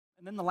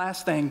And then the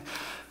last thing,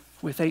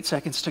 with 8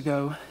 seconds to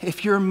go,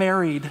 if you're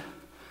married,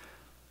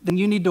 then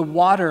you need to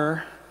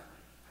water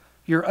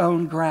your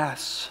own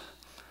grass.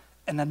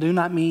 And I do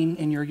not mean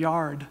in your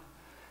yard.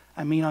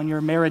 I mean on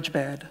your marriage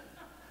bed.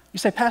 You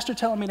say, Pastor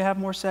telling me to have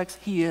more sex?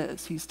 He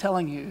is. He's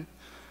telling you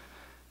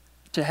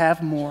to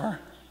have more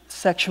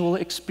sexual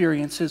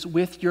experiences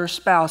with your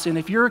spouse. And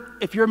if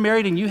you're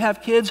married and you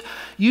have kids,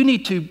 you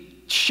need to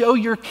show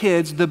your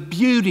kids the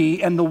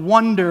beauty and the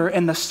wonder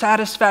and the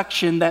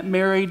satisfaction that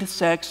married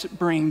sex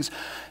brings.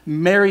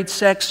 Married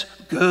sex,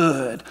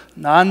 good.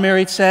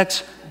 Non-married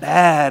sex,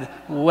 bad.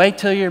 Wait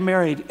till you're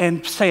married,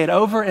 and say it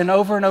over and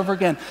over and over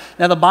again.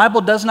 Now, the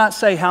Bible does not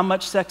say how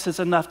much sex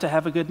is enough to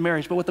have a good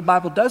marriage, but what the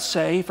Bible does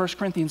say, 1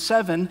 Corinthians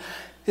 7,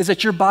 is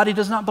that your body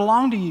does not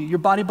belong to you. Your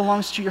body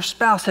belongs to your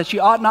spouse, that you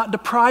ought not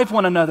deprive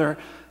one another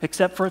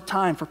except for a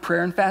time for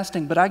prayer and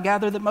fasting. But I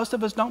gather that most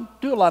of us don't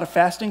do a lot of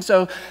fasting,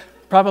 so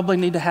probably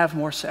need to have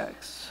more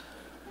sex.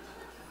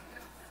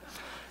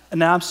 And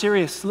now I'm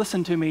serious.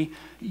 Listen to me.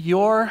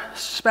 Your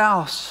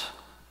spouse,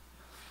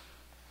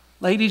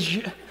 ladies,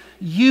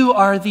 you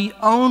are the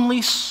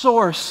only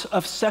source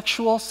of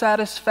sexual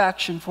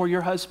satisfaction for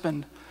your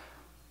husband,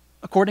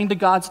 according to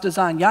God's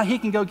design. Yeah, he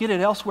can go get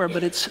it elsewhere,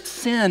 but it's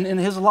sin in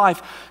his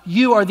life.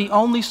 You are the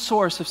only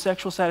source of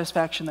sexual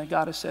satisfaction that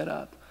God has set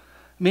up.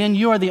 Men,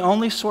 you are the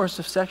only source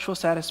of sexual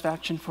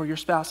satisfaction for your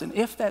spouse. And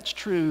if that's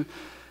true,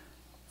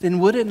 then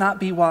would it not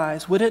be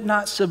wise? Would it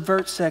not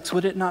subvert sex?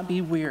 Would it not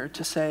be weird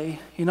to say,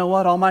 you know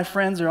what, all my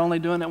friends are only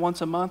doing it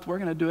once a month. We're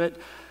going to do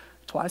it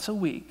twice a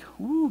week.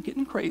 Ooh,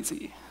 getting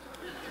crazy.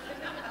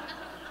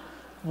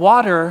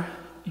 Water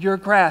your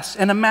grass.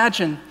 And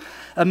imagine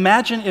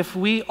if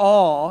we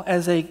all,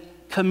 as a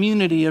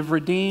community of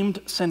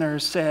redeemed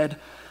sinners, said,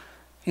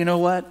 you know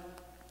what,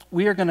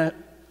 we are going to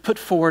put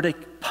forward a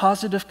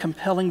positive,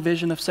 compelling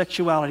vision of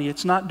sexuality.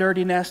 It's not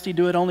dirty, nasty,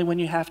 do it only when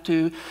you have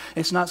to.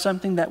 It's not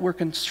something that we're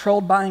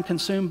controlled by and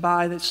consumed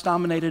by that's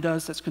dominated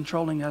us, that's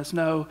controlling us.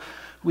 No,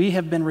 we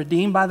have been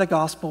redeemed by the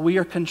gospel. We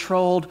are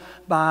controlled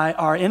by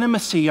our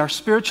intimacy, our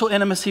spiritual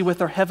intimacy with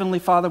our Heavenly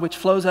Father, which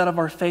flows out of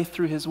our faith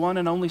through His one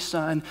and only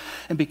Son.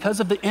 And because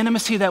of the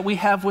intimacy that we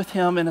have with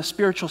Him in a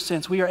spiritual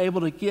sense, we are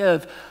able to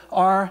give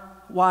our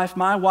wife,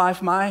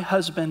 my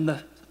husband,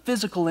 the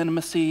physical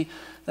intimacy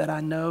that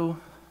I know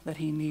that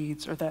he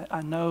needs, or that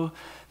I know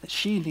that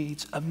she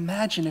needs.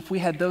 Imagine if we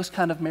had those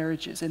kind of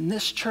marriages in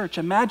this church.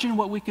 Imagine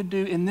what we could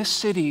do in this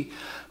city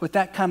with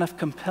that kind of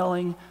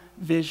compelling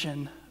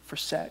vision for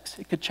sex.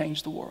 It could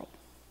change the world.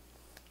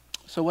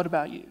 So what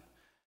about you?